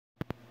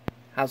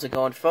How's it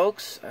going,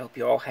 folks? I hope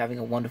you're all having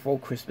a wonderful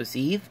Christmas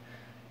Eve.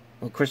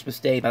 Well, Christmas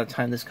Day by the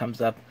time this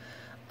comes up.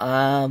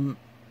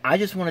 I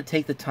just want to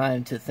take the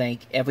time to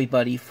thank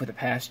everybody for the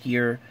past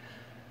year,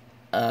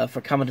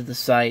 for coming to the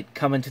site,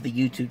 coming to the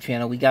YouTube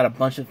channel. We got a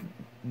bunch of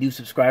new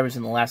subscribers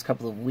in the last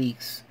couple of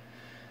weeks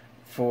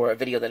for a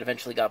video that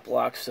eventually got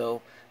blocked,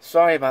 so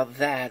sorry about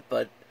that,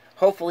 but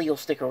hopefully you'll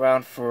stick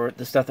around for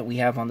the stuff that we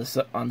have on the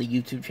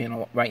YouTube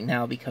channel right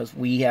now, because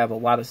we have a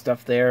lot of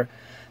stuff there.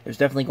 There's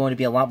definitely going to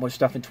be a lot more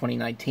stuff in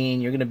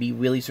 2019. You're going to be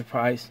really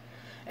surprised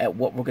at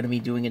what we're going to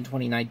be doing in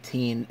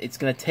 2019. It's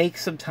going to take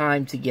some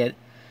time to get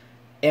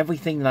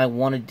everything that I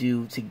want to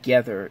do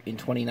together in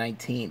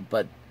 2019,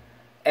 but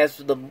as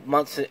the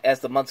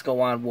months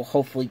go on, we'll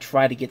hopefully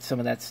try to get some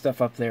of that stuff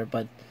up there.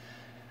 But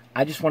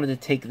I just wanted to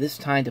take this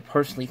time to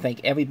personally thank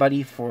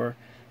everybody for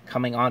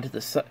coming onto the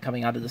site,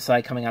 coming onto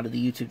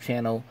the YouTube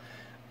channel.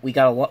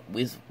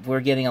 We're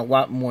getting a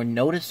lot more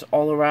notice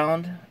all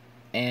around,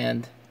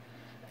 and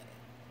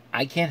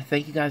I can't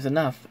thank you guys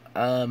enough.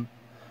 What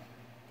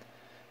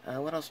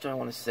else do I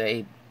want to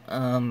say?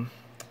 But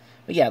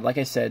yeah, like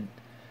I said,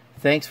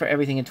 thanks for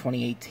everything in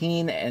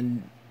 2018,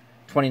 and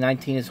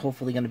 2019 is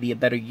hopefully going to be a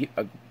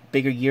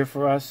bigger year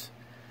for us.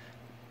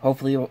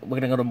 Hopefully, we're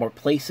going to go to more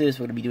places.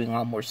 We're going to be doing a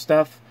lot more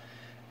stuff.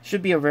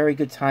 Should be a very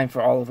good time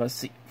for all of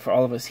us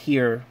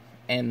here,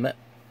 and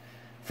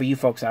for you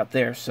folks out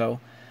there. So,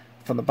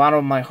 from the bottom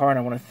of my heart,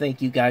 I want to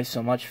thank you guys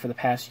so much for the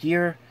past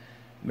year.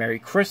 Merry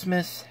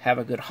Christmas, have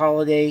a good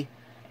holiday,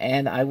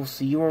 and I will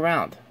see you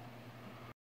around.